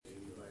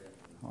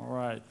All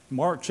right,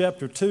 Mark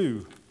chapter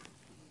 2.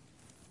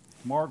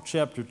 Mark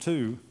chapter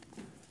 2.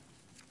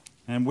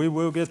 And we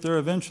will get there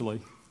eventually.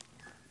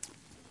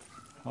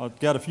 I've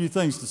got a few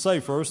things to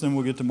say first, then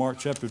we'll get to Mark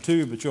chapter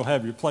 2, but you'll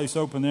have your place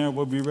open there.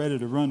 We'll be ready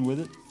to run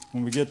with it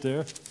when we get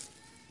there.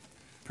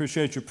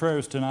 Appreciate your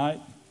prayers tonight.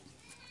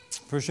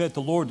 Appreciate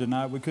the Lord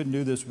tonight. We couldn't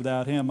do this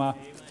without Him. I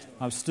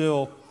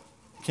still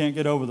can't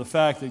get over the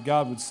fact that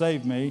God would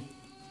save me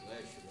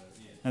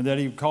and that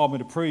He would call me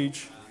to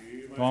preach,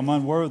 though I'm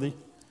unworthy,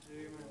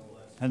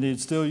 and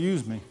He'd still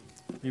use me.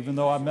 Even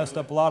though I messed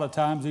up a lot of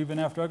times, even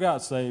after I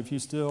got saved, He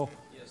still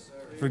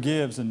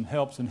forgives and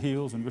helps and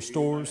heals and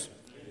restores.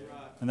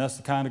 And that's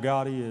the kind of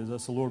God He is.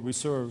 That's the Lord we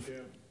serve.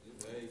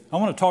 I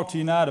want to talk to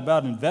you tonight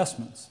about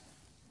investments.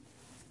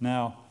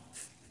 Now,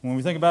 when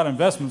we think about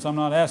investments, I'm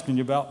not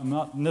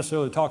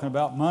necessarily talking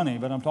about money,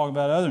 but I'm talking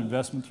about other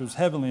investments. There's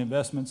heavenly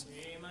investments.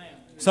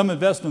 Some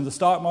invest in the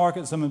stock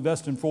market, some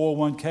invest in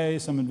 401k,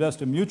 some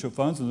invest in mutual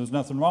funds, and there's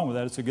nothing wrong with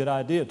that. It's a good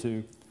idea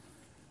too.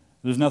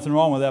 There's nothing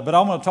wrong with that. But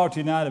I want to talk to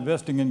you tonight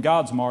investing in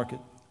God's market.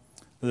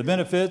 The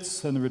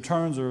benefits and the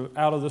returns are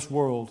out of this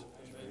world,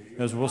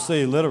 as we'll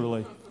see,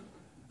 literally.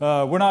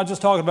 We're not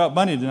just talking about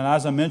money tonight.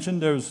 As I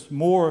mentioned, there's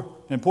more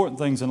important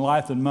things in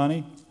life than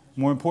money,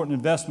 more important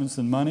investments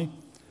than money.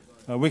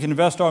 We can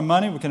invest our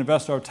money, we can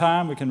invest our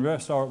time, we can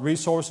invest our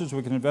resources,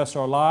 we can invest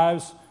our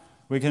lives,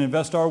 we can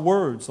invest our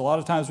words. A lot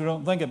of times we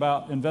don't think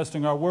about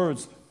investing our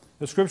words.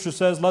 The Scripture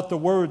says, "Let the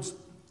words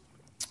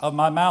of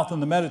my mouth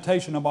and the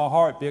meditation of my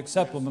heart be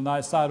acceptable in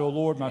thy sight, O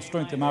Lord, my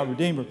strength and my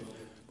Redeemer."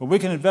 But we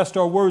can invest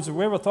our words. Have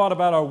we ever thought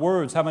about our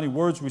words? How many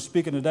words we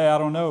speak in a day? I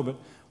don't know, but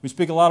we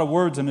speak a lot of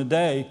words in a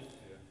day.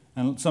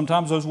 And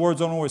sometimes those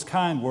words aren't always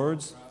kind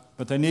words,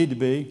 but they need to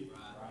be.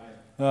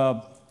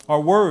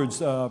 Our words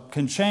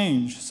can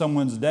change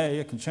someone's day.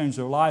 It can change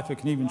their life. It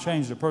can even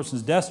change a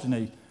person's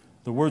destiny.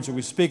 The words that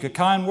we speak, a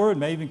kind word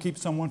may even keep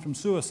someone from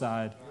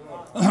suicide.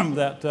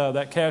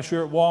 that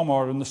cashier at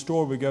Walmart or in the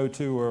store we go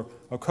to, or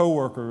a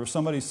coworker, or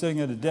somebody sitting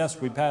at a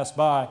desk we pass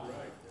by.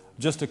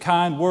 Just a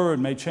kind word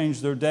may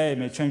change their day,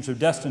 may change their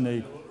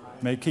destiny,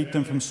 may keep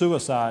them from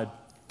suicide.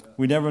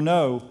 We never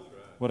know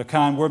what a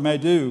kind word may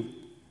do.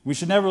 We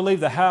should never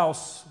leave the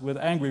house with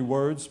angry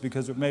words,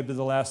 because it may be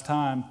the last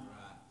time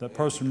that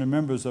person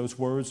remembers those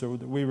words, or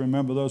that we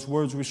remember those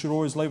words. We should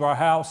always leave our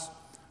house,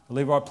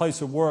 leave our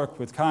place of work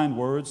with kind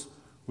words,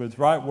 with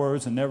right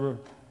words, and never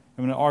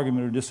have an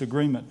argument or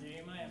disagreement.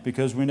 Amen.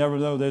 Because we never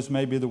know, those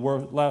may be the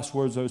last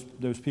words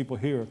those people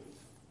hear,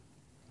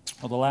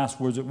 or the last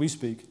words that we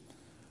speak.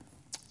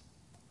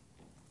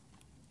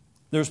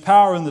 There's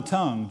power in the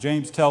tongue,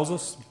 James tells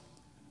us.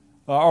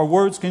 Our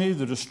words can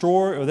either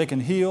destroy or they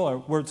can heal. Our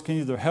words can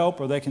either help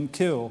or they can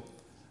kill.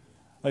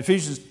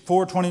 Ephesians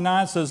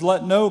 4:29 says,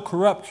 "Let no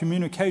corrupt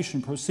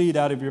communication proceed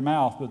out of your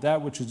mouth, but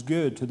that which is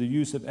good to the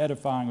use of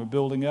edifying or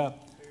building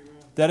up,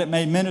 that it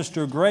may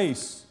minister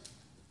grace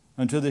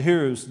unto the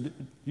hearers."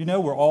 You know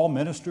we're all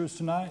ministers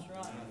tonight.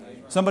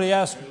 Somebody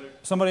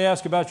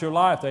asked about your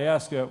life. They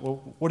ask,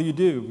 "Well, what do you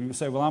do?" You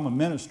say, "Well, I'm a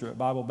minister at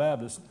Bible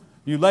Baptist."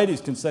 You ladies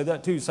can say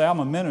that too. Say,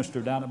 "I'm a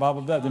minister down at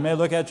Bible Baptist." They may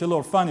look at you a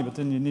little funny, but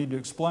then you need to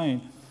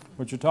explain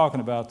what you're talking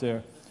about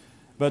there.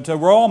 But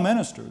we're all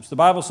ministers. The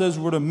Bible says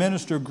we're to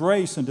minister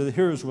grace unto the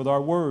hearers with our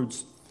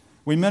words.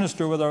 We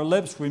minister with our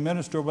lips. We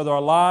minister with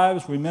our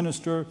lives. We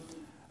minister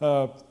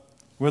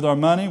with our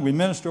money. We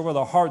minister with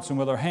our hearts and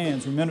with our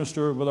hands. We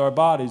minister with our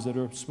bodies that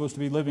are supposed to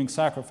be living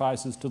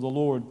sacrifices to the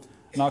Lord,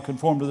 not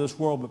conformed to this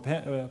world,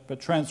 but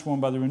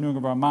transformed by the renewing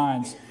of our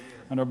minds,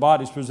 and our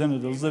bodies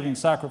presented as living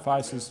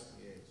sacrifices.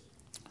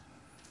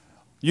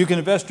 You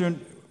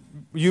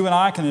and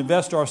I can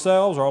invest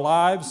ourselves, our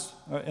lives,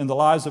 in the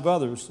lives of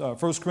others.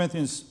 1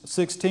 Corinthians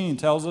 16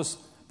 tells us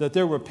that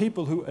there were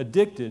people who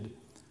addicted.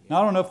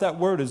 Now, I don't know if that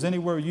word is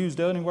anywhere used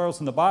anywhere else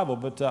in the Bible,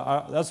 but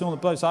that's the only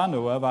place I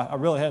know of. I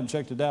really hadn't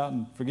checked it out,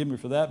 and forgive me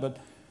for that. But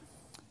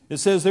it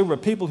says there were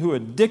people who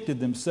addicted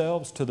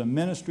themselves to the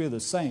ministry of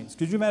the saints.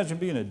 Could you imagine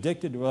being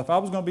addicted? Well, if I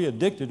was going to be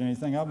addicted to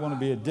anything, I'd want to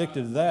be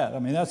addicted to that. I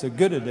mean, that's a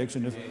good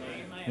addiction.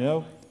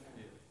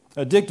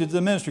 Addicted to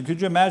the ministry.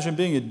 Could you imagine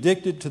being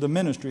addicted to the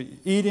ministry?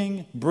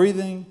 Eating,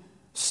 breathing,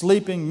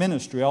 sleeping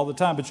ministry all the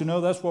time. But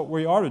that's what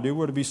we are to do.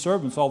 We're to be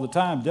servants all the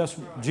time.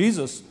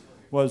 Jesus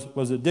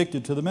was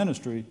addicted to the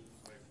ministry.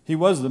 He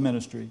was the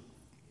ministry.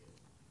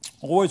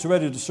 Always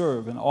ready to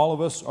serve, and all of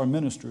us are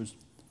ministers.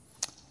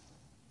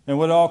 And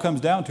what it all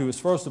comes down to is,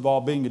 first of all,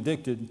 being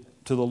addicted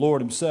to the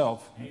Lord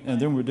Himself, and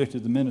then we're addicted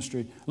to the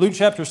ministry. Luke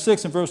chapter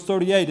 6 and verse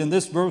 38, in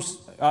this verse,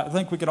 I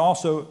think we can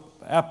also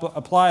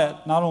apply it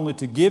not only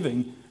to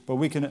giving, but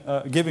we can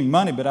giving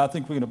money, but I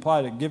think we can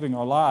apply it to giving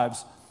our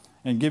lives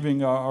and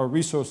giving our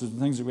resources and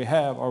things that we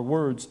have, our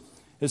words.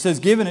 It says,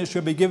 "Given it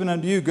shall be given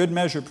unto you, good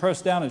measure,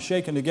 pressed down and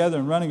shaken together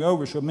and running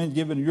over shall men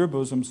give into your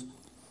bosoms.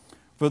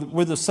 For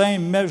with the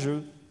same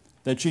measure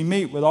that ye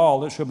meet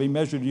withal, it shall be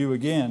measured to you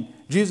again."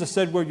 Jesus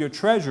said, "Where your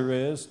treasure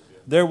is,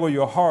 there will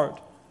your heart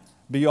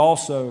be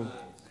also."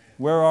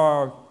 Where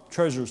are our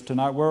treasures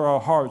tonight? Where are our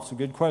hearts? A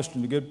good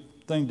question, a good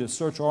thing to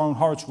search our own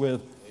hearts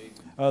with.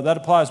 That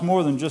applies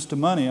more than just to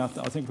money. I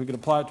think we could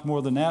apply it to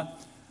more than that.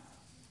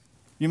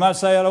 You might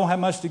say, I don't have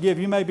much to give.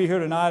 You may be here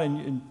tonight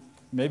and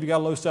maybe you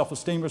got low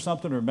self-esteem or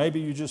something, or maybe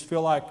you just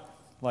feel like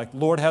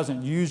Lord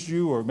hasn't used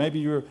you, or maybe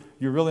you're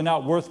really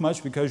not worth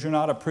much because you're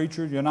not a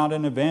preacher, you're not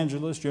an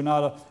evangelist, you're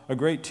not a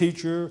great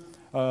teacher,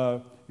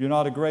 you're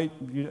not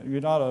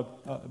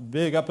a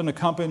big up in the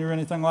company or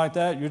anything like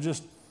that. You're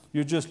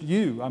just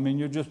you. I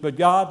mean, but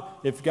God,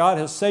 if God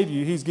has saved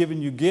you, He's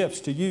given you gifts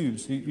to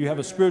use. You have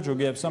a spiritual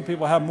gift. Some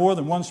people have more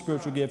than one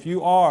spiritual gift.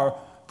 You are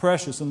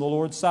precious in the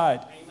Lord's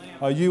sight.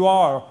 You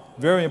are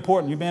very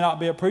important. You may not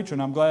be a preacher,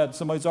 and I'm glad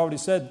somebody's already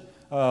said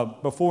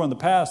before in the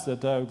past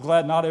that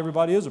glad not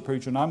everybody is a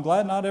preacher, and I'm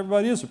glad not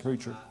everybody is a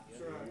preacher.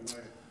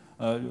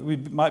 We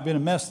might be in a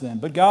mess then.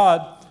 But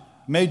God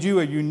made you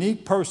a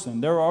unique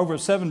person. There are over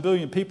 7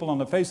 billion people on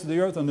the face of the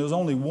earth, and there's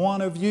only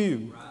one of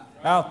you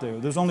out there.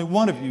 There's only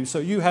one of you, so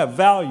you have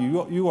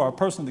value. You are a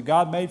person that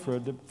God made for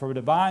a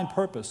divine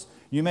purpose.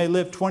 You may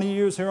live 20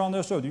 years here on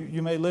this earth.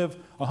 You may live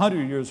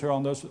 100 years here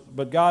on this,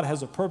 but God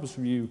has a purpose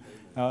for you.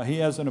 He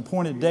has an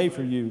appointed day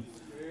for you.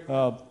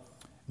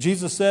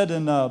 Jesus said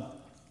in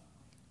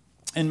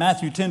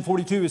Matthew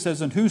 10:42, He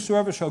says, "And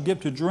whosoever shall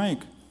give to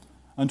drink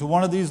unto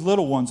one of these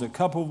little ones a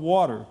cup of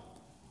water,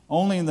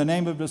 only in the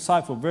name of a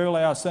disciple,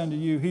 verily I say unto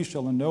you, he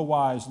shall in no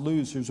wise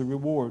lose his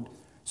reward."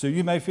 So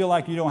you may feel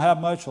like you don't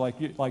have much, like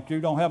you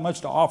don't have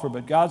much to offer,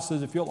 but God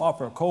says if you'll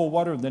offer a cold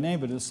water in the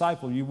name of a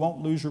disciple, you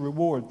won't lose your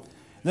reward.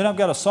 Then I've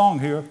got a song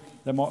here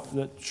that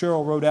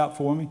Cheryl wrote out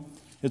for me.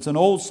 It's an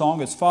old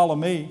song. It's "Follow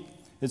Me."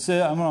 It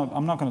says,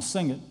 I'm not going to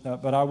sing it,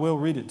 but I will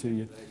read it to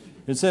you.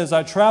 It says,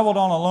 "I traveled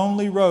on a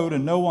lonely road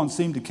and no one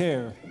seemed to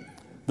care.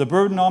 The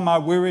burden on my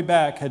weary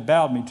back had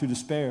bowed me to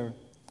despair.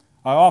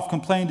 I oft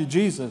complained to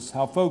Jesus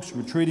how folks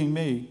were treating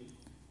me,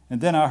 and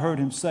then I heard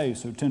Him say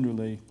so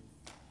tenderly,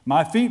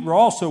 my feet were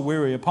also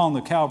weary upon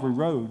the Calvary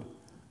road.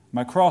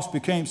 My cross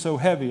became so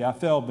heavy I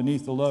fell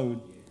beneath the load."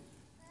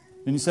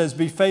 And He says,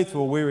 "Be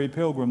faithful, weary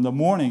pilgrim. The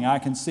morning I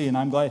can see," and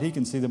I'm glad He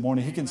can see the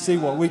morning. He can see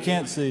what we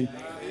can't see.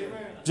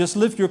 "Just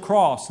lift your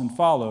cross and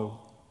follow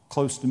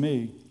close to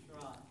me."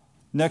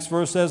 Next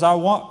verse says, I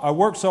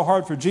work so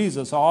hard for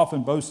Jesus, I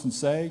often boast and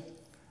say,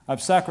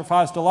 I've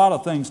sacrificed a lot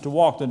of things to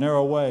walk the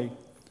narrow way.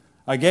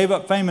 I gave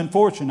up fame and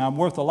fortune, I'm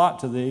worth a lot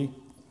to Thee.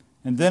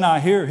 And then I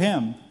hear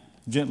Him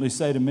gently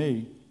say to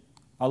me,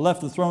 I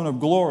left the throne of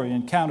glory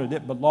and counted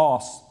it but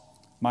loss.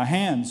 My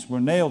hands were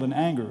nailed in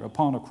anger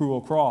upon a cruel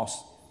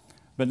cross.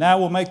 But now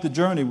we'll make the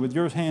journey with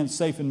your hands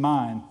safe in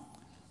mine.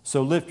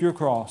 So lift your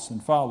cross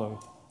and follow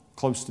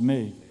close to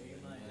me.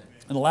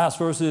 And the last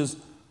verse is,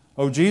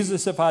 "O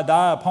Jesus, if I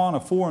die upon a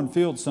foreign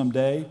field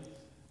someday,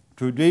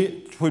 'twould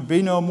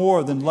be no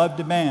more than love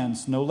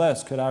demands, no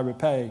less could I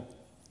repay.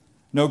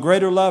 No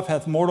greater love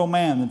hath mortal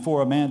man than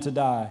for a man to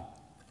die.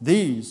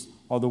 These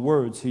are the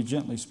words He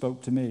gently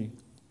spoke to me.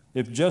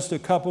 If just a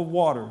cup of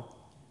water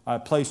I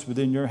place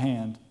within your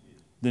hand,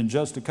 then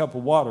just a cup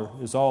of water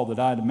is all that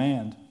I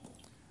demand.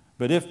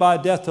 But if by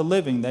death to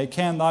living they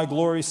can thy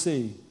glory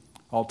see,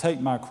 I'll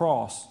take my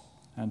cross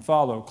and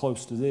follow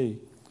close to Thee."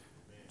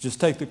 Just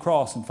take the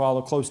cross and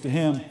follow close to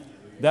Him.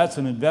 That's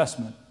an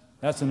investment.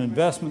 That's an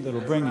investment that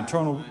will bring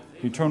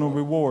eternal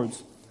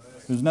rewards.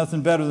 There's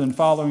nothing better than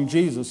following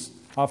Jesus.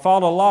 I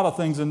followed a lot of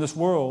things in this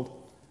world,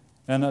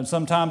 and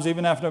sometimes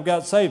even after I've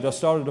got saved, I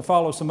started to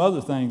follow some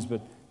other things,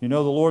 but the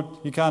Lord,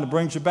 He kind of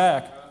brings you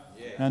back.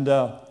 And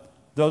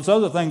those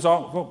other things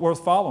aren't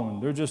worth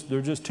following. They're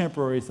just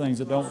temporary things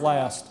that don't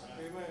last.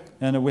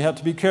 And we have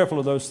to be careful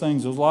of those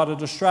things. There's a lot of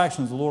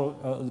distractions.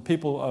 The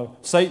people,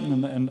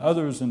 Satan and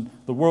others in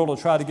the world will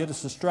try to get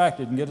us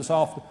distracted and get us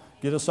off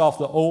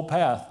the old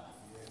path.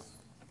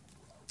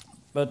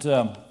 But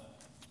find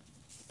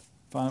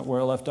out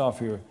where I left off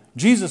here.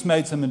 Jesus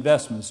made some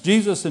investments.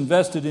 Jesus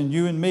invested in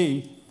you and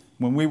me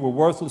when we were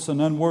worthless and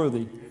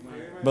unworthy.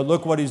 But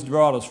look what He's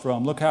brought us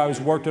from. Look how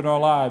He's worked in our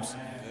lives.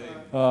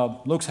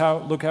 Look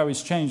how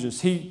He's changed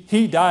us.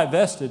 He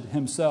divested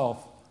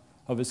Himself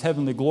of His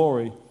heavenly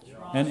glory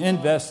and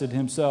invested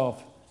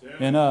Himself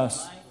in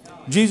us.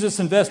 Jesus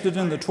invested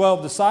in the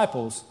 12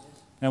 disciples,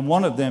 and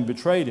one of them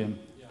betrayed Him.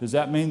 Does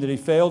that mean that He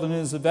failed in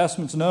His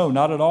investments? No,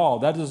 not at all.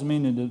 That doesn't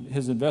mean that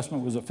His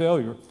investment was a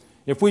failure.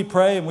 If we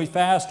pray and we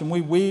fast and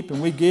we weep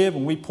and we give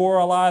and we pour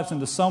our lives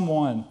into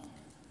someone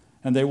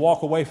and they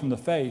walk away from the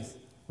faith,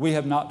 we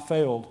have not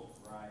failed.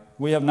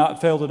 We have not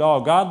failed at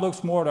all. God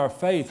looks more at our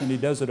faith than He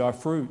does at our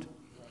fruit.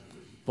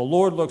 The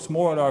Lord looks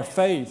more at our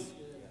faith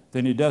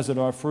than He does at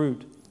our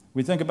fruit.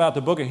 We think about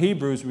the book of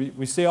Hebrews,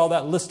 we see all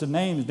that list of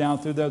names down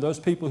through there, those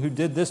people who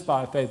did this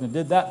by faith and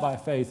did that by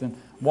faith and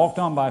walked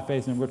on by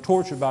faith and were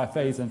tortured by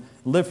faith and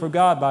lived for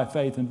God by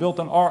faith and built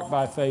an ark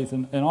by faith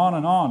and on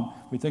and on.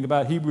 We think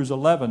about Hebrews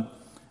 11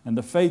 and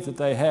the faith that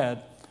they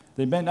had.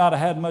 They may not have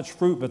had much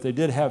fruit, but they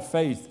did have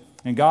faith,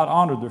 and God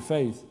honored their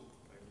faith.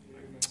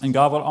 And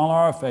God will honor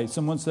our faith.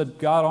 Someone said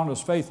God honors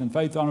faith and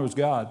faith honors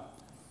God.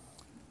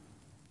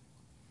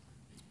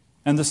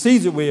 And the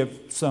seeds that we have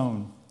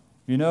sown,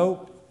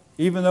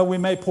 even though we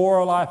may pour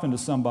our life into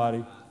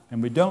somebody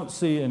and we don't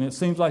see it, and it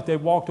seems like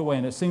they've walked away,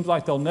 and it seems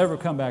like they'll never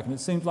come back, and it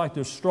seems like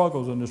there's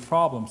struggles and there's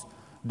problems,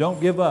 don't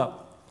give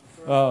up.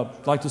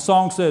 Like the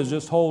song says,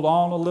 just hold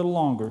on a little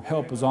longer.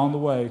 Help is on the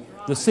way.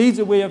 The seeds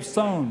that we have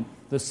sown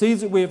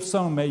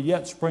may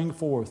yet spring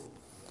forth.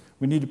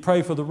 We need to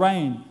pray for the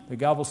rain, that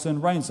God will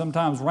send rain.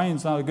 Sometimes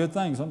rain's not a good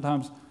thing.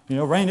 Sometimes,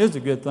 rain is a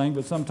good thing,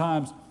 but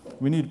sometimes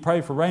we need to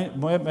pray for rain.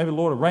 Maybe the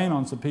Lord will rain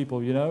on some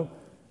people,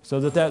 so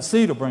that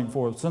seed will bring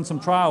forth. Send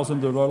some trials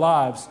into their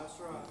lives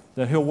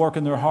that He'll work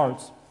in their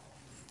hearts.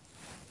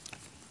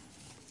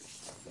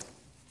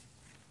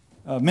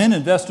 Men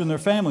invest in their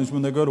families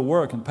when they go to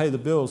work and pay the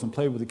bills and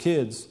play with the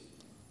kids.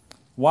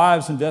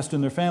 Wives invest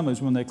in their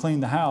families when they clean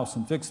the house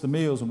and fix the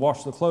meals and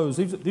wash the clothes.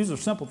 These are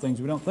simple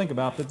things we don't think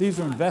about, but these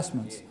are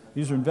investments.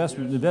 These are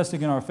investments,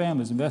 investing in our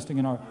families, investing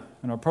in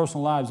our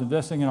personal lives,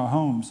 investing in our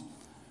homes.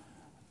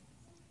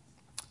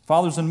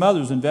 Fathers and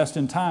mothers invest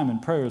in time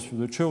and prayers for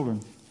their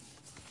children.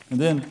 And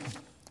then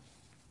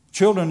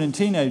children and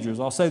teenagers,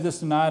 I'll say this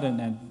tonight,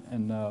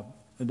 and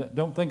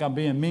don't think I'm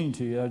being mean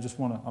to you.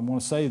 I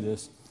want to say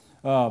this.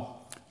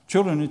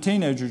 Children and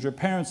teenagers, your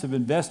parents have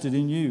invested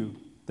in you.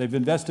 They've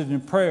invested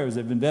in prayers.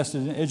 They've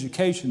invested in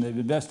education. They've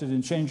invested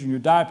in changing your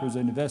diapers.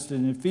 They've invested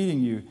in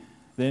feeding you.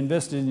 They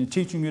invested in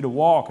teaching you to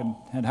walk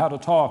and how to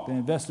talk. They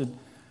invested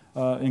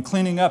in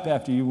cleaning up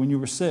after you when you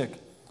were sick.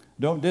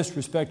 Don't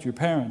disrespect your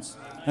parents.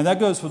 And that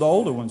goes for the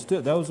older ones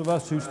too. Those of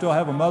us who still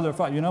have a mother.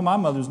 My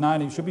mother's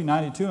 90, she'll be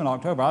 92 in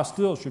October. I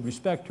still should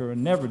respect her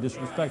and never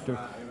disrespect her.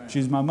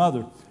 She's my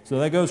mother. So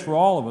that goes for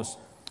all of us.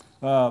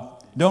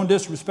 Don't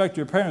disrespect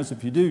your parents.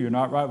 If you do, you're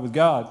not right with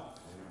God.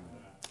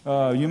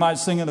 You might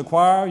sing in the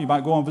choir, you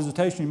might go on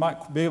visitation, you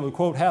might be able to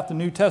quote half the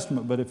New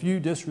Testament, but if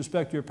you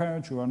disrespect your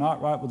parents, you are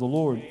not right with the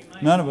Lord.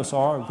 None of us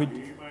are.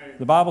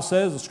 The Bible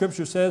says, the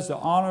Scripture says, to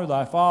honor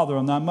thy father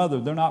and thy mother.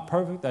 They're not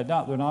perfect. They're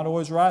not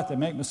always right. They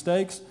make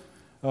mistakes.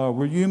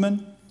 We're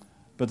human.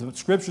 But the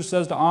Scripture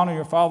says to honor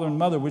your father and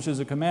mother, which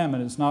is a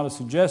commandment. It's not a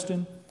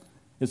suggestion.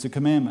 It's a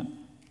commandment.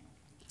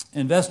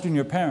 Invest in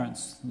your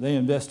parents. They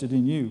invested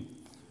in you.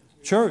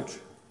 Church.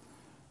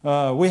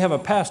 We have a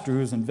pastor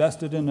who's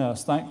invested in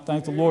us. Thank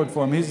the Lord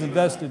for him. He's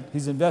invested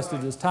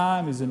his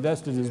time. He's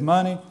invested his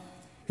money.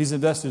 He's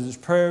invested his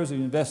prayers. He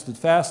invested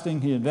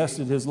fasting. He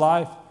invested his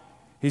life.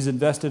 He's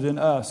invested in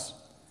us.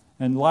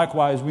 And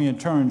likewise, we in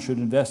turn should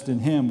invest in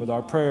him with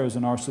our prayers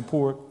and our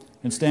support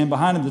and stand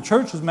behind him. The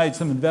church has made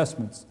some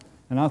investments.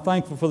 And I'm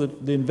thankful for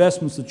the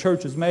investments the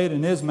church has made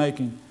and is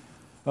making.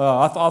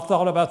 I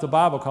thought about the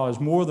Bible college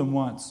more than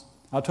once.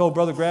 I told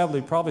Brother Gravely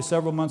probably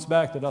several months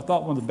back that I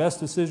thought one of the best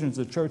decisions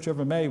the church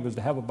ever made was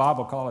to have a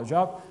Bible college.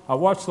 I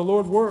watched the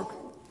Lord work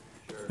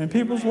in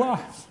people's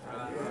lives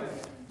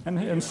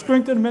and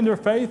strengthen them in their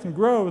faith and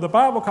grow. The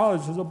Bible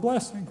college is a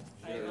blessing.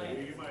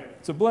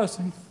 It's a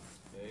blessing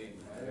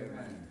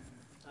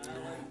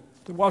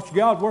to watch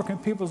God work in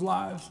people's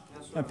lives.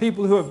 And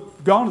people who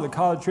have gone to the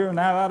college here are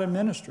now out in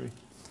ministry.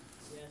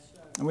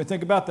 And we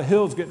think about the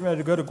Hills getting ready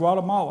to go to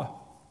Guatemala.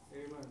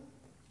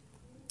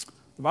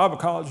 The Bible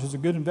college is a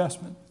good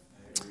investment.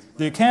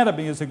 The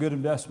academy is a good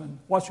investment.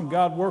 Watching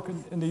God work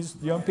in these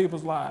young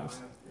people's lives.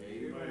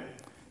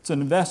 It's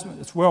an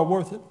investment. It's well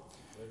worth it.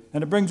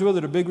 And it brings with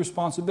it a big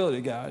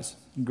responsibility, guys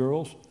and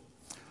girls.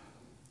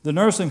 The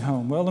nursing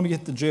home. Well, let me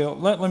get the jail.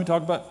 Let me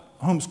talk about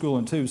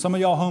homeschooling too. Some of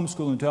y'all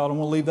homeschooling too. I don't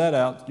want to leave that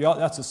out.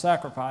 That's a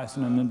sacrifice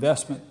and an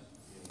investment.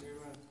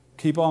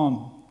 Keep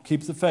on.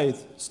 Keep the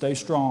faith. Stay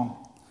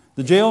strong.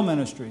 The jail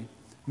ministry.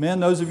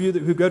 Men, those of you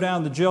who go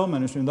down to the jail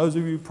ministry, and those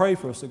of you who pray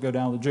for us that go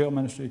down to the jail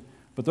ministry,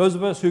 but those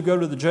of us who go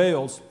to the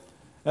jails,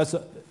 that's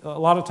a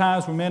lot of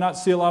times we may not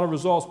see a lot of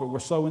results, but we're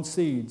sowing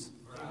seeds.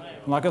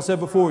 And like I said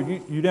before,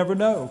 you never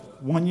know.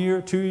 1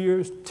 year, 2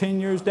 years,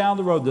 10 years down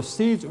the road, the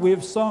seeds that we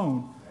have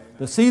sown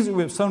at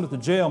the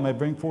jail may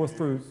bring forth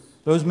fruit.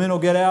 Those men will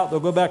get out,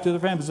 they'll go back to their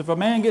families. If a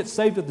man gets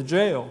saved at the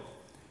jail,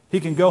 he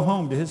can go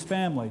home to his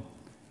family,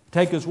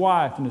 take his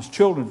wife and his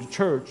children to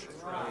church.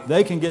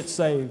 They can get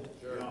saved.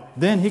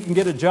 Then he can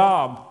get a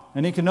job,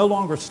 and he can no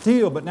longer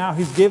steal, but now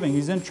he's giving.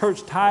 He's in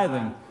church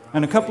tithing.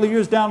 And a couple of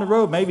years down the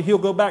road, maybe he'll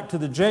go back to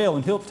the jail,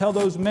 and he'll tell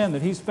those men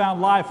that he's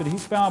found life, and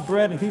he's found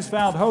bread, and he's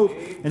found hope,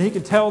 and he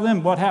can tell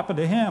them what happened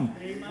to him.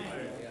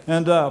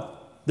 And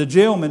the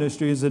jail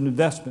ministry is an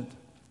investment.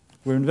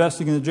 We're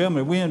investing in the jail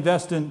ministry. We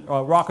invest in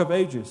Rock of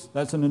Ages.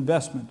 That's an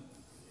investment.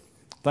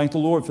 Thank the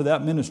Lord for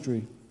that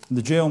ministry,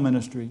 the jail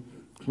ministry.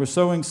 We're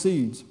sowing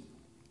seeds.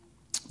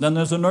 Then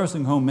there's a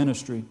nursing home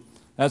ministry.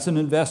 That's an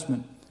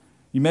investment.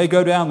 You may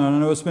go down there, and I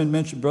know it's been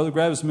mentioned, Brother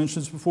Gravis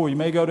mentioned this before, you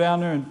may go down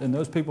there and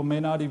those people may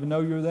not even know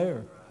you're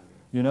there.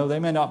 They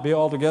may not be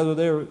all together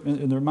there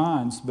in their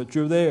minds, but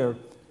you're there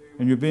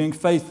and you're being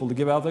faithful to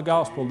give out the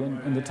gospel.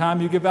 And the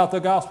time you give out the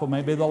gospel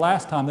may be the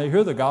last time they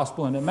hear the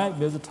gospel, and it may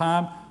be the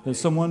time that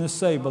someone is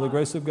saved by the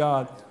grace of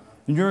God.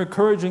 And you're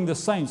encouraging the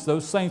saints,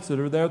 those saints that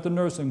are there at the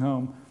nursing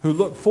home, who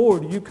look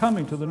forward to you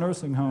coming to the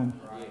nursing home,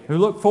 who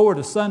look forward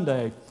to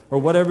Sunday or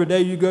whatever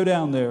day you go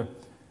down there,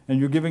 and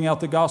you're giving out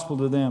the gospel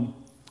to them.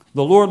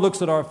 The Lord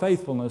looks at our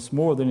faithfulness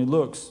more than He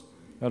looks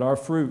at our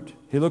fruit.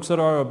 He looks at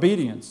our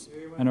obedience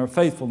and our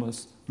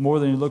faithfulness more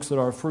than He looks at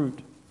our fruit.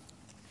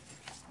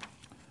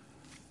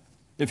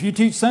 If you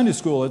teach Sunday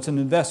school, it's an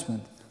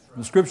investment.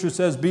 The Scripture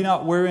says, be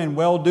not weary in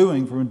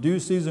well-doing, for in due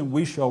season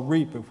we shall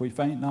reap if we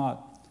faint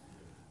not.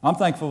 I'm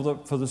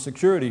thankful for the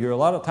security here. A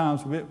lot of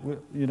times,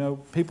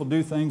 people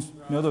do things,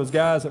 those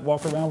guys that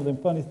walk around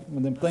with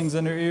them things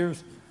in their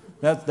ears,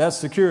 that's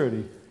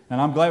security.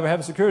 And I'm glad we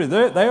have security.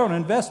 They are an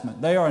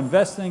investment. They are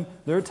investing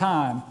their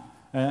time.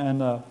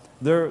 And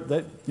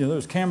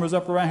there's cameras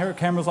up around here,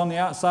 cameras on the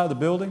outside of the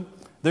building.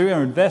 They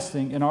are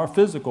investing in our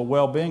physical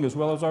well-being as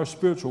well as our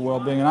spiritual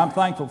well-being. And I'm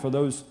thankful for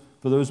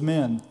those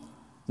men,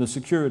 the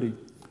security.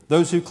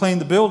 Those who clean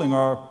the building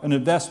are an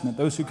investment.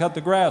 Those who cut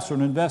the grass are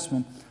an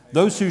investment.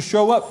 Those who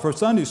show up for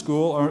Sunday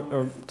school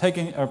are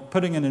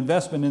putting an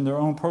investment in their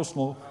own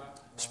personal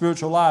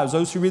spiritual lives.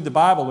 Those who read the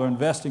Bible are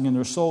investing in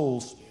their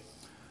souls.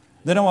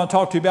 Then I want to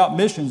talk to you about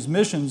missions.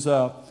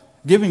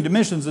 Giving to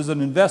missions is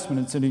an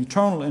investment. It's an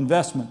eternal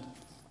investment.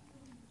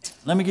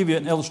 Let me give you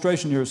an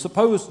illustration here.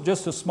 Suppose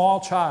just a small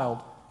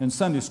child in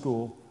Sunday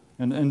school,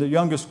 and the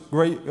youngest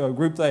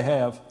group they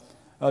have,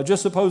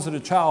 just suppose that a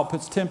child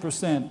puts 10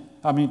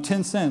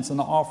 cents in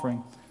the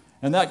offering,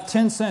 and that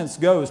 10 cents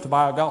goes to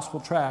buy a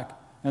gospel tract,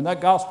 and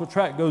that gospel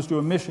tract goes to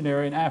a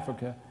missionary in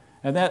Africa,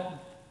 and that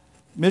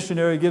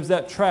missionary gives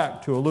that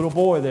tract to a little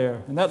boy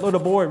there, and that little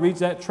boy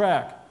reads that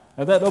tract,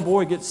 and that little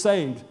boy gets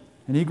saved,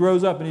 and he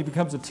grows up and he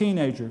becomes a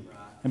teenager,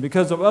 and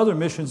because of other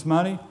missions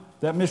money,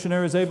 that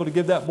missionary is able to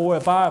give that boy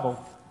a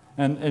Bible,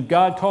 and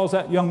God calls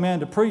that young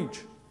man to preach,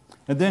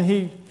 and then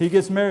he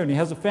gets married and he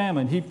has a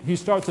family, and he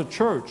starts a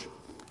church.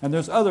 And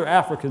there's other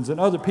Africans and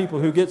other people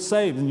who get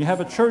saved. And you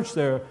have a church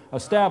there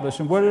established.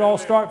 And where did it all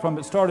start from?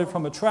 It started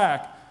from a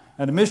tract.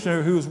 And a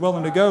missionary who was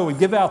willing to go and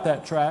give out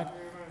that tract.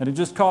 And it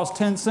just cost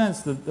 10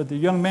 cents that the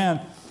young man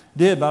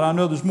did. But I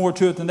know there's more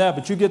to it than that.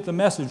 But you get the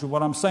message of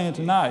what I'm saying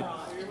tonight.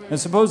 And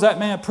suppose that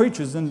man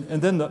preaches and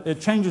then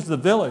it changes the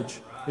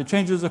village. It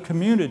changes the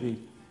community.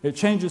 It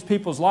changes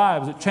people's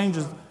lives. It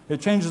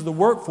changes the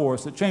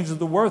workforce. It changes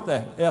the work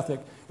ethic.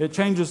 It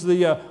changes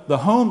the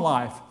home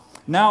life.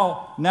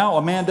 Now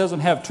a man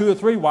doesn't have 2 or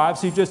 3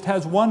 wives, he just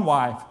has one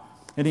wife.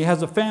 And he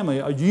has a family,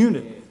 a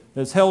unit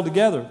that's held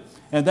together.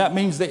 And that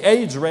means the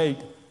AIDS rate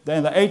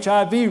and the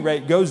HIV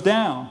rate goes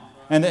down.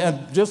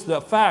 And just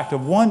the fact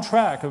of one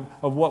tract,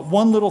 of what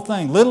one little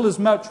thing, little is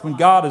much when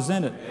God is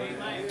in it.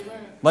 Amen.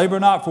 Labor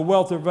not for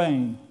wealth or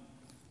vain.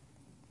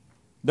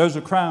 There's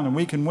a crown and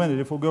we can win it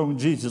if we'll go in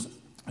Jesus'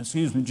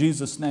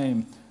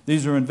 name.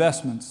 These are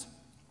investments.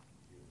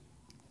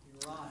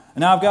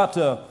 And now I've got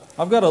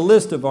a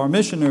list of our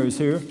missionaries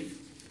here.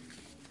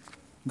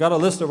 I've got a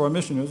list of our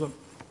missionaries.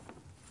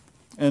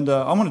 And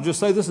I want to just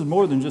say this is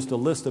more than just a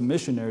list of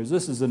missionaries.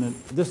 This is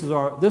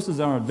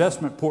our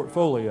investment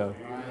portfolio.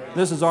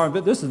 This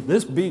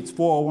beats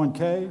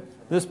 401k.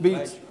 This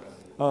beats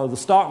the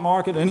stock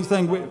market.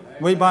 Anything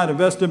we might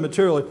invest in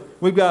materially.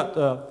 We've got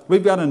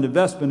an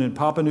investment in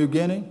Papua New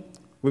Guinea.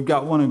 We've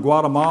got one in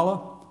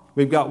Guatemala.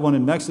 We've got one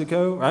in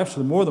Mexico.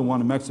 Actually, more than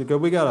one in Mexico.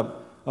 We got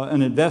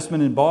an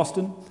investment in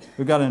Boston.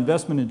 We've got an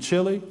investment in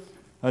Chile,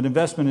 an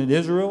investment in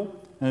Israel,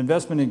 an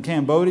investment in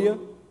Cambodia,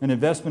 an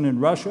investment in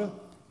Russia,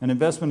 an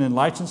investment in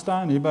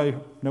Liechtenstein. Anybody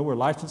know where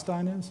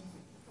Liechtenstein is?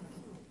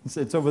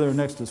 It's over there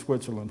next to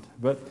Switzerland,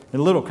 but a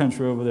little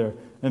country over there.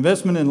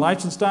 Investment in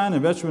Liechtenstein,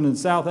 investment in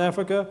South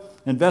Africa,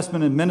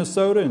 investment in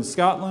Minnesota, in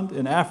Scotland,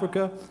 in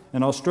Africa,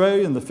 in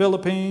Australia, in the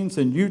Philippines,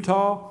 in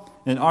Utah,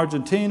 in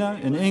Argentina,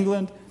 in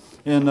England,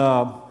 in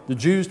the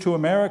Jews to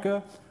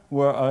America,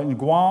 in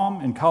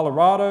Guam, in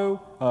Colorado,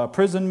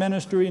 prison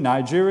ministry,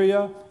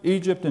 Nigeria,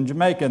 Egypt, and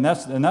Jamaica. And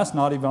that's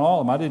not even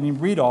all of them. I didn't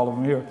even read all of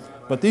them here.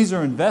 But these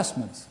are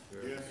investments.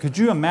 Could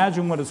you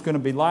imagine what it's going to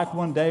be like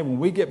one day when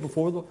we get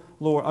before the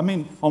Lord? I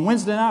mean, on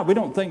Wednesday night, we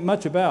don't think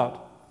much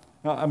about.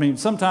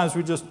 Sometimes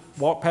we just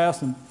walk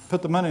past and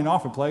put the money in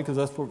offering plate because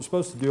that's what we're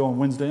supposed to do on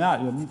Wednesday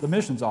night, the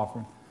missions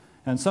offering.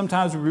 And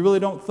sometimes we really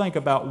don't think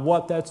about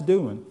what that's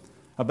doing,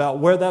 about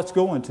where that's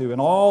going to,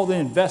 and all the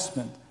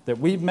investment that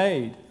we've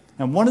made.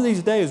 And one of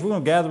these days, we're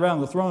going to gather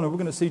around the throne and we're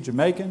going to see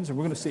Jamaicans, and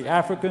we're going to see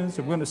Africans,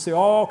 and we're going to see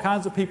all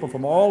kinds of people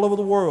from all over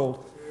the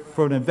world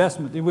for an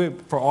investment.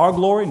 For our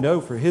glory? No,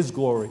 for His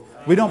glory.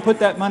 We don't put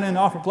that money in the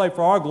offering plate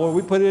for our glory.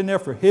 We put it in there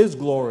for His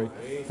glory,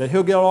 that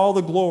He'll get all the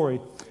glory.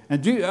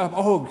 And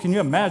can you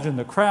imagine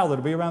the crowd that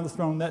will be around the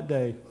throne that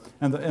day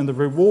and the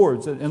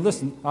rewards? And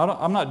listen,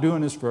 I'm not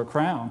doing this for a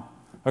crown.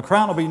 A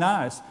crown will be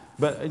nice.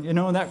 But,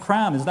 and that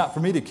crown is not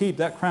for me to keep.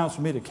 That crown's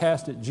for me to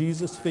cast at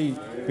Jesus' feet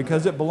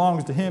because it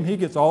belongs to Him. He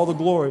gets all the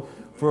glory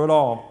for it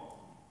all.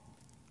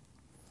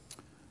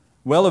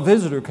 Well, a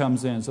visitor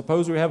comes in.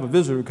 Suppose we have a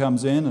visitor who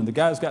comes in and the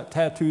guy's got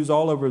tattoos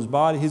all over his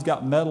body. He's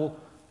got metal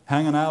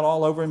hanging out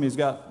all over him. He's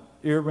got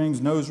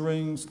earrings, nose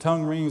rings,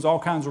 tongue rings, all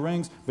kinds of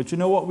rings. But you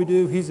know what we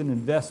do? He's an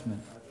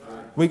investment.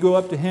 We go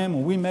up to him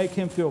and we make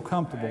him feel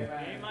comfortable.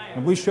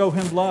 And we show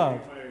him love.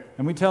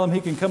 And we tell him he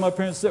can come up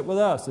here and sit with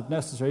us if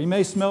necessary. He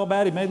may smell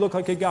bad. He may look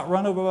like he got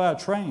run over by a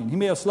train. He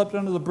may have slept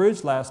under the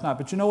bridge last night.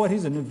 But you know what?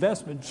 He's an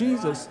investment.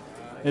 Jesus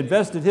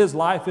invested His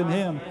life in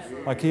him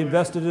like He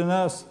invested in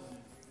us.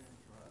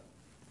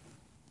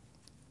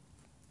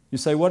 You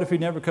say, what if he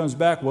never comes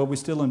back? Well, we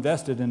still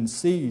invested in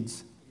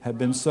seeds have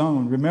been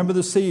sown. Remember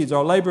the seeds.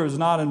 Our labor is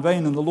not in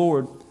vain in the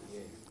Lord.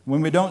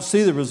 When we don't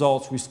see the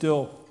results, we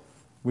still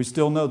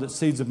know that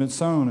seeds have been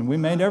sown. And we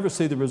may never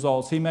see the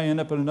results. He may end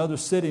up in another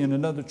city, in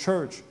another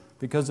church,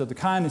 because of the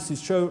kindness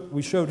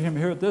we showed him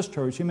here at this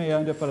church. He may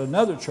end up at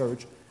another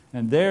church,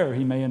 and there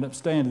he may end up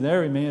staying. And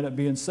there he may end up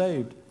being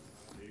saved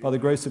by the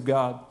grace of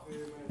God.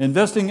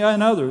 Investing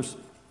in others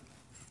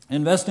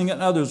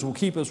will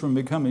keep us from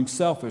becoming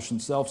selfish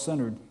and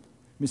self-centered.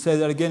 Let me say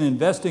that again.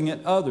 Investing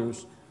in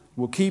others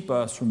will keep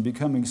us from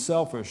becoming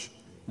selfish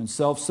and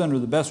self-centered.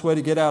 The best way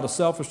to get out of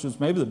selfishness,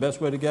 maybe the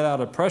best way to get out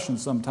of depression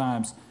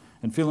sometimes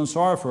and feeling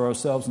sorry for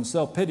ourselves and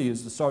self-pity,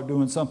 is to start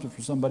doing something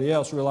for somebody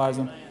else,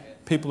 realizing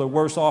people are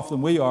worse off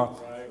than we are.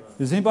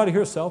 Is anybody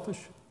here selfish?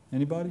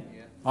 Anybody?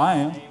 I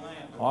am.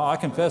 I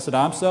confess it.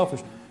 I'm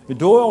selfish.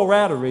 Doyle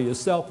Rattery is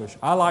selfish.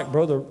 I like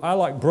brother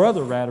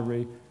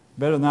Rattery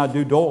better than I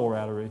do Doyle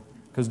Rattery,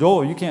 because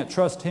Doyle, you can't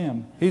trust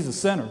him. He's a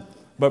sinner.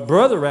 But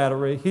Brother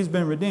Rattery, he's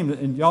been redeemed.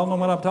 And y'all know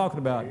what I'm talking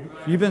about.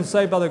 You've been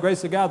saved by the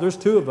grace of God. There's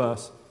two of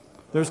us.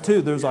 There's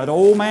two. There's that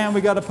old man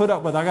we got to put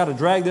up with. I got to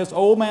drag this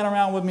old man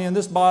around with me in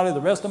this body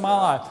the rest of my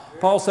life.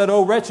 Paul said,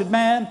 "O wretched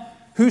man,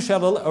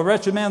 a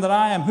wretched man that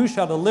I am, who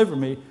shall deliver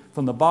me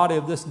from the body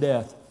of this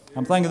death?"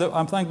 I'm thankful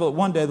that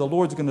one day the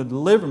Lord's going to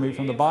deliver me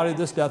from the body of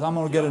this death. I'm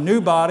going to get a new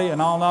body, and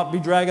I'll not be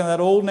dragging that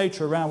old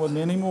nature around with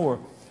me anymore.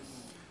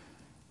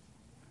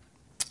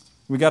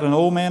 We got an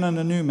old man and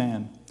a new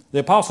man. The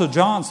Apostle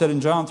John said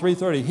in John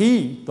 3:30,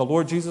 "He, the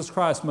Lord Jesus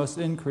Christ, must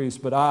increase,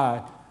 but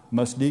I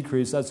must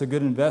decrease." That's a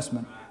good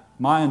investment.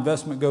 My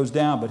investment goes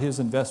down, but his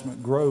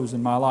investment grows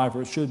in my life,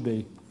 or it should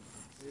be.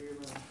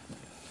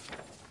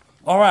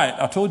 All right,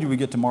 I told you we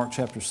get to Mark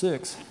chapter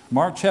 6.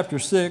 Mark chapter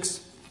 2,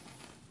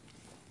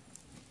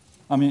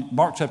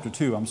 Mark chapter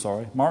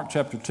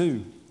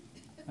 2.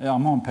 Yeah,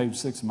 I'm on page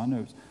 6 of my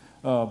notes.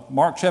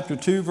 Mark chapter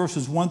 2,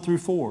 verses 1 through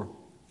 4.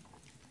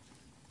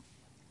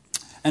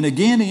 "And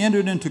again he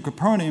entered into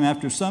Capernaum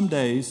after some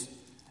days,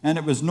 and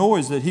it was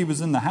noised that he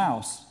was in the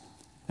house.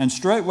 And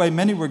straightway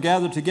many were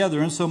gathered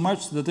together,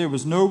 insomuch that there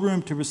was no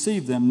room to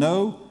receive them,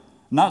 no,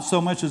 not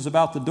so much as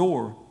about the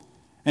door.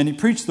 And he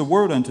preached the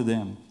word unto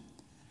them.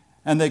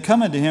 And they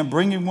come unto him,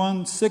 bringing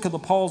one sick of the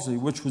palsy,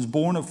 which was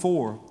born of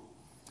 4.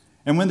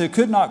 And when they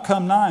could not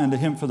come nigh unto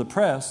him for the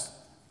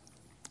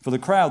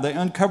crowd, they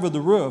uncovered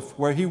the roof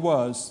where he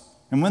was.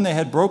 And when they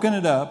had broken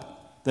it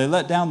up, they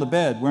let down the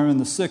bed wherein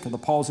the sick of the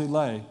palsy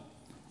lay.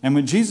 And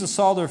when Jesus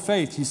saw their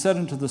faith, he said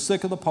unto the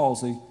sick of the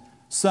palsy,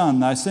 Son,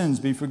 thy sins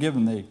be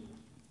forgiven thee."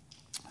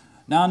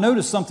 Now,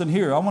 notice something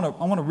here. I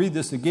want to read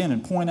this again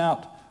and point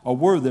out a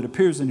word that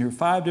appears in here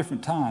 5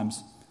 different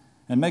times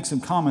and make some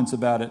comments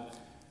about it.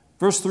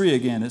 Verse 3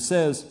 again, it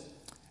says,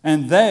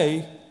 "And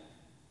they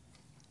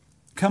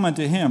come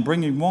unto him,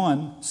 bringing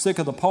one sick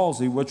of the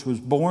palsy, which was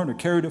born or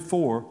carried of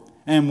 4.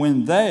 And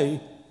when they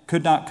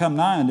could not come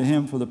nigh unto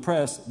him for the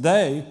press,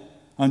 they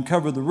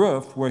uncovered the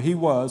roof where he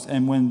was.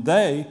 And when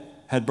they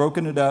had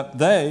broken it up,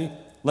 they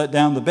let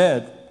down the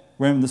bed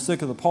wherein the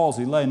sick of the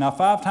palsy lay." Now,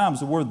 5 times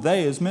the word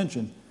 "they" is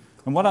mentioned.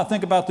 And what I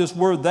think about this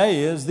word "they"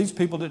 is these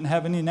people didn't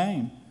have any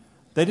name.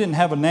 They didn't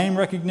have a name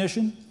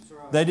recognition.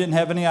 They didn't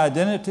have any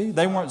identity.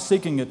 They weren't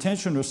seeking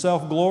attention or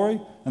self-glory.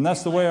 And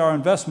that's the way our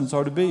investments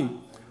are to be.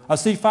 I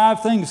see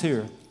 5 things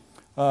here.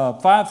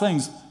 5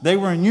 things. They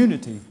were in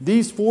unity.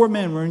 These 4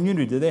 men were in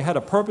unity. They had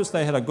a purpose.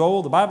 They had a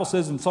goal. The Bible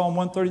says in Psalm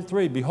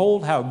 133,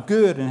 "Behold how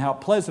good and how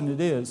pleasant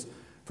it is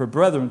for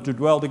brethren to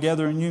dwell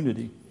together in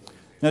unity."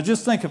 Now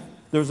just think of,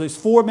 there's these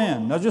 4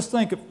 men. Now just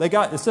think if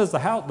it says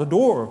the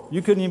door.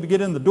 You couldn't even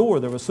get in the door.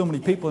 There were so many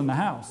people in the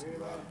house.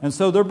 And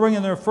so they're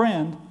bringing their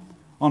friend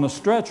on a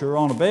stretcher,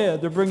 on a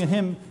bed. They're bringing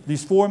him,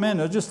 these 4 men.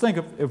 Now just think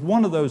if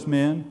one of those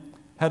men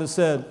had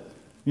said,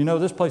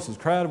 "This place is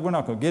crowded. We're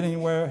not going to get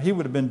anywhere." It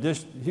would have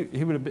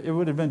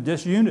been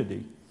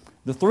disunity.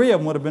 The 3 of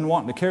them would have been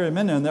wanting to carry him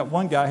in there. And that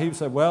one guy, he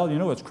said, "Well,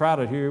 it's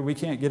crowded here. We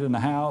can't get in the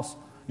house,"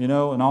 and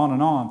on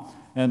and on.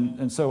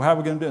 And so how are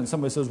we going to do it? And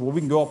somebody says, "Well,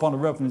 we can go up on the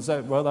roof." And he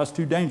said, "Well, that's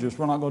too dangerous.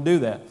 We're not going to do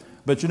that."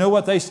 But you know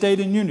what? They stayed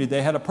in unity.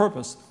 They had a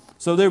purpose.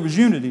 So there was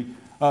unity.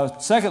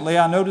 Secondly,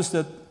 I noticed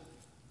that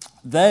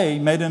they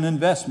made an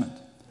investment.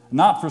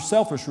 Not for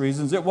selfish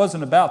reasons. It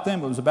wasn't about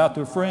them. It was about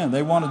their friend.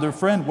 They wanted their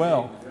friend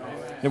well.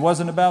 It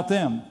wasn't about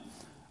them.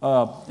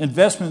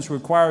 Investments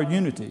require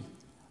unity.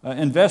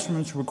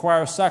 Investments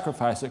require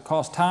sacrifice. It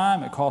costs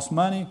time. It costs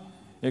money.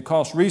 It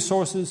costs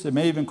resources. It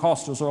may even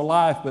cost us our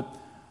life, but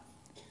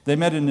they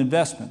made an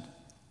investment.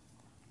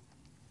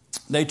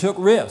 They took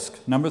risk.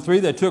 Number 3,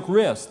 they took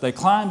risk. They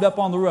climbed up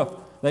on the roof.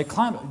 That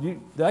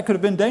could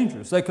have been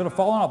dangerous. They could have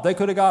fallen off. They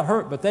could have got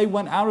hurt, but they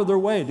went out of their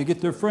way to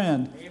get their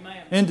friend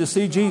in to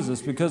see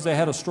Jesus because they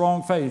had a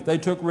strong faith. They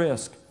took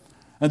risk.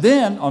 And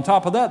then, on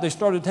top of that, they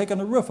started taking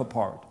the roof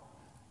apart.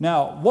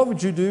 Now, what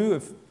would you do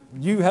if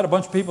you had a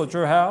bunch of people at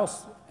your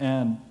house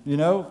and,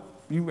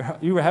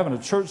 you were having a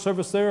church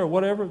service there or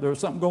whatever, there was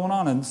something going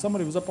on, and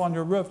somebody was up on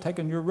your roof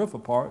taking your roof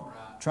apart,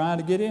 trying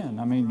to get in?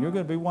 I mean, you're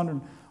going to be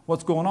wondering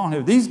what's going on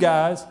here. These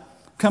guys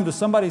come to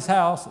somebody's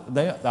house.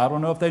 I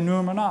don't know if they knew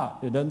him or not.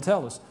 It doesn't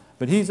tell us.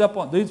 But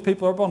these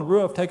people are up on the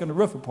roof taking the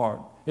roof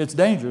apart. It's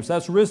dangerous.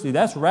 That's risky.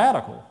 That's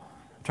radical,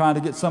 trying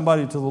to get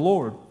somebody to the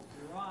Lord.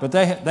 But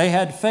they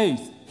had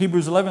faith.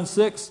 Hebrews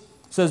 11:6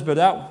 says,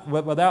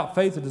 but without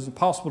faith it is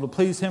impossible to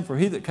please Him. For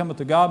he that cometh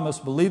to God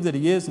must believe that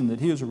He is, and that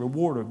He is a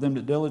rewarder of them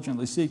that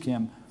diligently seek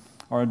Him.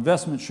 Our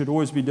investment should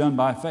always be done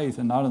by faith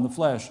and not in the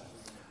flesh.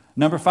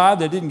 Number 5,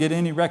 they didn't get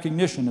any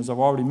recognition, as I've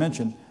already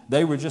mentioned.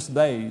 They were just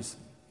theys.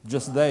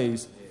 Just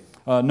theys.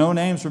 No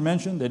names were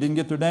mentioned. They didn't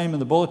get their name in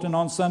the bulletin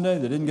on Sunday.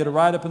 They didn't get a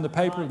write-up in the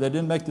paper. They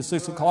didn't make the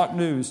 6 o'clock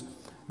news.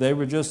 They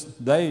were just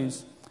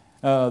theys.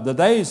 The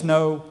theys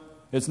know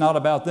it's not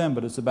about them,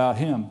 but it's about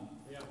Him.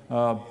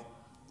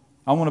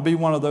 I want to be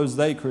one of those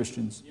they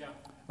Christians.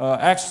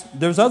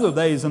 There's other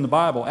theys in the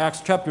Bible.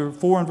 Acts chapter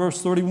 4 and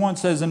verse 31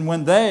 says, and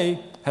when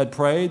they had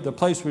prayed, the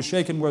place was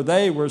shaken where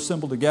they were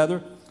assembled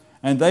together,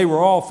 and they were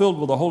all filled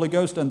with the Holy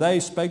Ghost, and they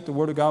spake the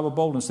word of God with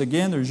boldness.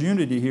 Again, there's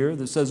unity here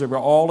that says they were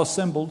all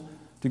assembled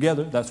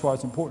together. That's why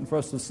it's important for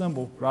us to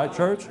assemble, right,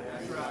 church?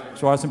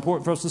 That's why it's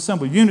important for us to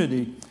assemble.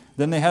 Unity.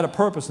 Then they had a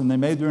purpose, and they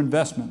made their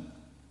investment.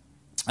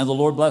 And the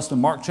Lord blessed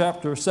them. Mark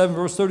chapter 7,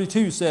 verse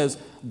 32 says,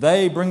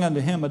 they bring unto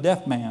Him a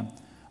deaf man.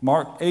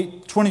 Mark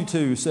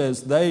 8:22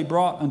 says, they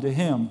brought unto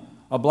Him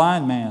a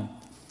blind man.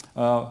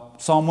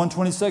 Psalm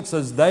 126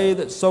 says, they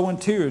that sow in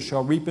tears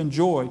shall reap in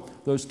joy.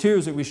 Those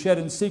tears that we shed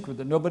in secret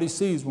that nobody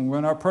sees when we're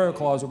in our prayer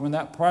closet, we're in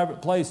that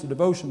private place of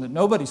devotion that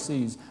nobody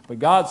sees, but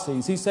God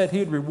sees. He said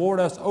He'd reward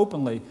us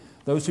openly.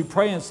 Those who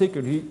pray in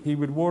secret, He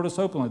would reward us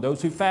openly.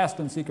 Those who fast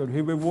in secret,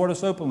 He would reward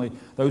us openly.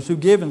 Those who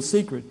give in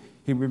secret,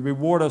 He would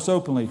reward us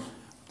openly.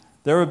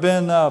 There have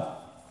been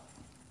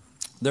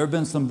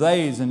some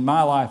days in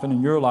my life and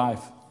in your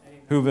life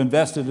who have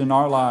invested in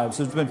our lives.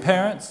 There's been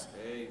parents,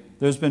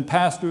 there's been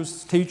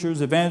pastors,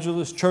 teachers,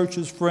 evangelists,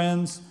 churches,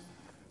 friends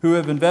who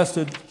have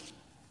invested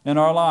in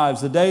our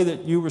lives. The day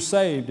that you were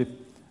saved,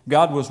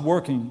 God was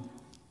working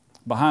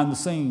behind the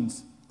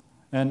scenes.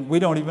 And we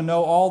don't even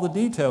know all the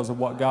details of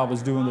what God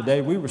was doing the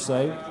day we were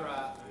saved.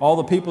 All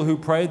the people who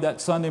prayed that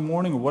Sunday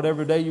morning or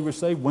whatever day you were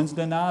saved,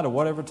 Wednesday night or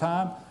whatever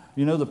time,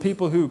 you know, the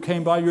people who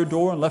came by your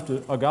door and left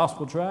a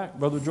gospel tract,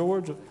 Brother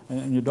George,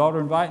 and your daughter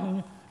inviting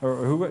you, or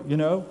who, you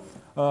know.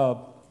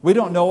 We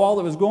don't know all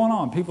that was going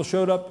on. People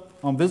showed up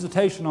on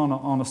visitation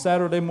on a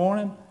Saturday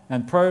morning,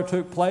 and prayer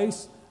took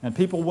place, and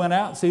people went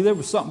out. See, there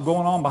was something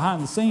going on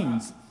behind the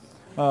scenes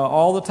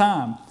all the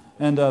time.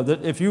 And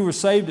that if you were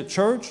saved at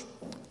church,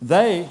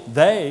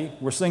 they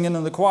were singing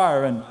in the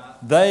choir, and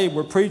they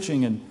were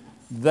preaching, and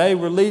they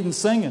were leading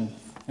singing,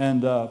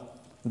 and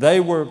they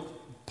were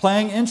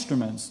playing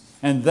instruments,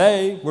 and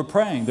they were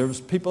praying. There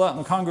was people out in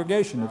the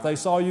congregation. If they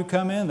saw you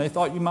come in, they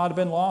thought you might have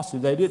been lost.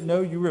 If they didn't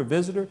know you were a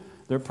visitor,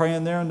 they're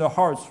praying there in their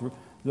hearts for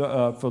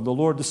the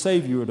Lord to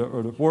save you or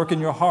to work in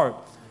your heart.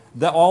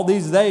 All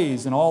these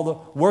days and all the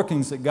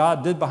workings that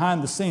God did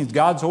behind the scenes,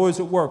 God's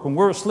always at work. When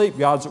we're asleep,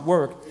 God's at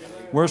work.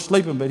 We're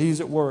sleeping, but He's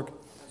at work.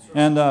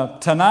 And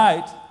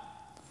tonight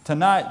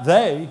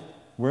they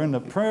were in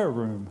the prayer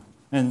room.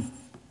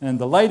 And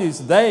the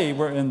ladies, they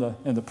were in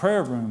the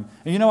prayer room.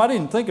 And you know, I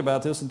didn't think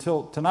about this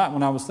until tonight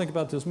when I was thinking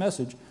about this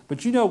message.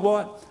 But you know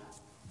what?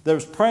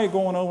 There's prayer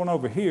going on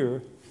over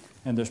here,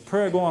 and there's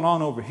prayer going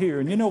on over here.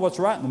 And you know what's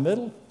right in the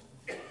middle?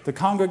 The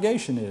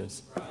congregation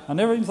is. I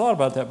never even thought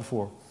about that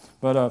before.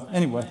 But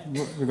anyway,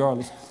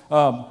 regardless.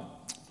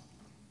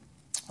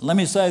 Let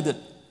me say that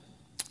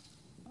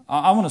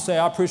I want to say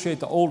I appreciate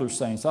the older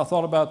saints. I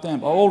thought about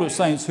them. Older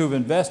saints who've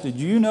invested.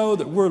 Do you know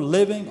that we're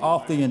living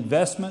off the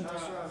investment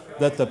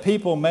that the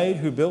people made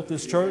who built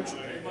this church?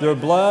 Their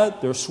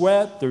blood, their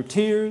sweat, their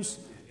tears,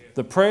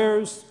 the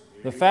prayers,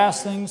 the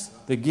fastings,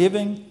 the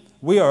giving.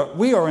 We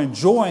are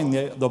enjoying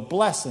the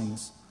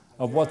blessings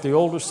of what the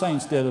older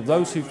saints did, of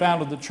those who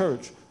founded the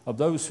church, of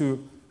those who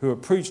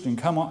have preached and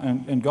come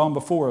on and gone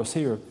before us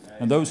here,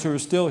 and those who are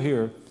still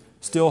here,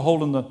 still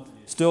holding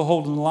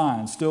the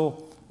line,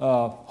 still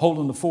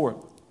holding the fort.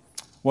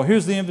 Well,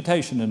 here's the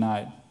invitation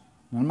tonight.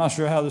 I'm not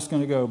sure how this is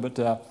going to go,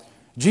 but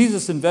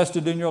Jesus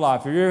invested in your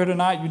life. If you're here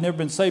tonight, you've never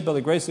been saved by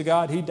the grace of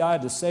God. He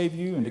died to save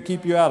you and to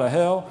keep you out of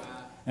hell.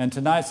 And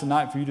tonight's the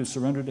night for you to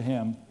surrender to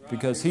Him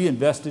because He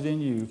invested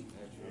in you.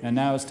 And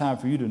now it's time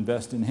for you to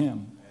invest in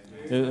Him.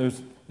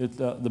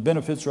 The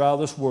benefits are out of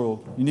this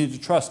world. You need to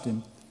trust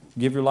Him.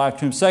 Give your life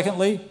to Him.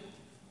 Secondly,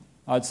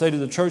 I'd say to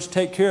the church,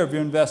 take care of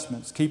your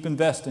investments. Keep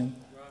investing.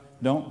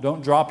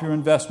 Don't drop your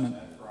investment.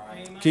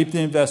 Keep the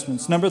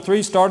investments. Number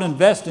 3, start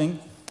investing.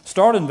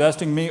 Start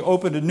investing means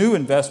open to new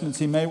investments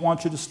He may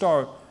want you to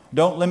start.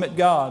 Don't limit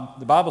God.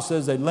 The Bible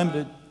says it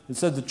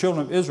says the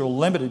children of Israel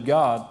limited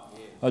God.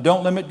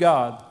 Don't limit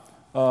God.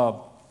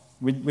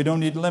 We don't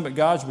need to limit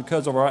God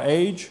because of our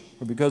age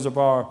or because of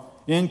our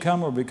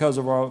income or because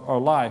of our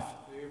life.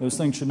 Those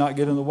things should not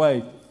get in the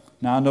way.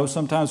 Now, I know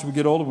sometimes we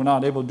get older, we're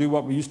not able to do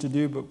what we used to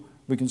do, but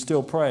we can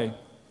still pray.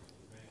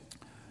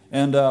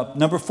 And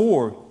number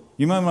 4,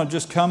 you may want to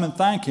just come and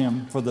thank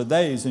Him for the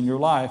days in your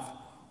life.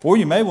 Or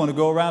you may want to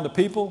go around to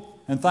people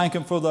and thank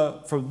Him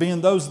for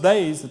being those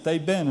days that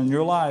they've been in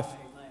your life.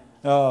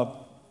 A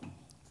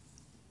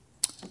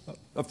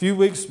few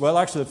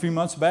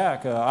months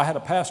back, I had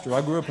a pastor.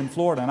 I grew up in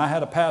Florida, and I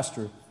had a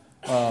pastor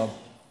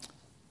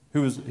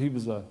he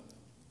was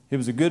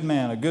a good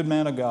man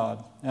of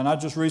God. And I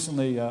just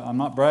recently, I'm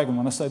not bragging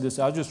when I say this,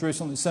 I just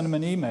recently sent him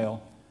an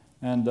email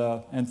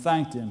and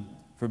thanked him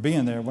for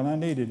being there when I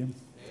needed him.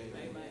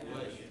 Amen.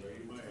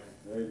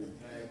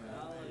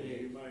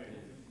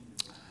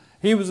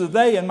 He was a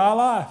day in my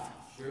life.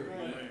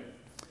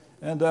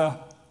 And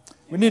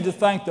we need to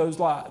thank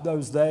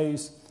those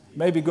days.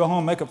 Maybe go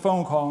home, make a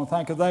phone call and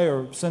thank a day,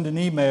 or send an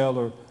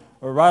email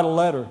or write a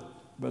letter.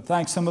 But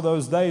thank some of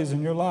those days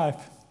in your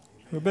life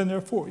who have been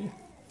there for you.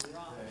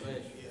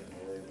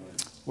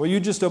 Well, you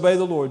just obey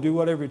the Lord. Do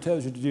whatever He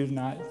tells you to do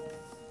tonight.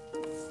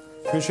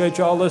 Appreciate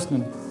y'all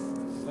listening.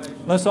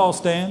 Let's all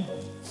stand.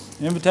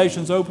 The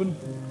invitation's open.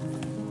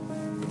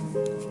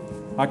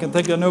 I can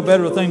think of no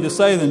better thing to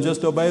say than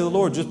just obey the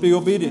Lord. Just be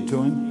obedient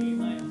to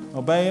Him.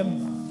 Obey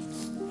Him.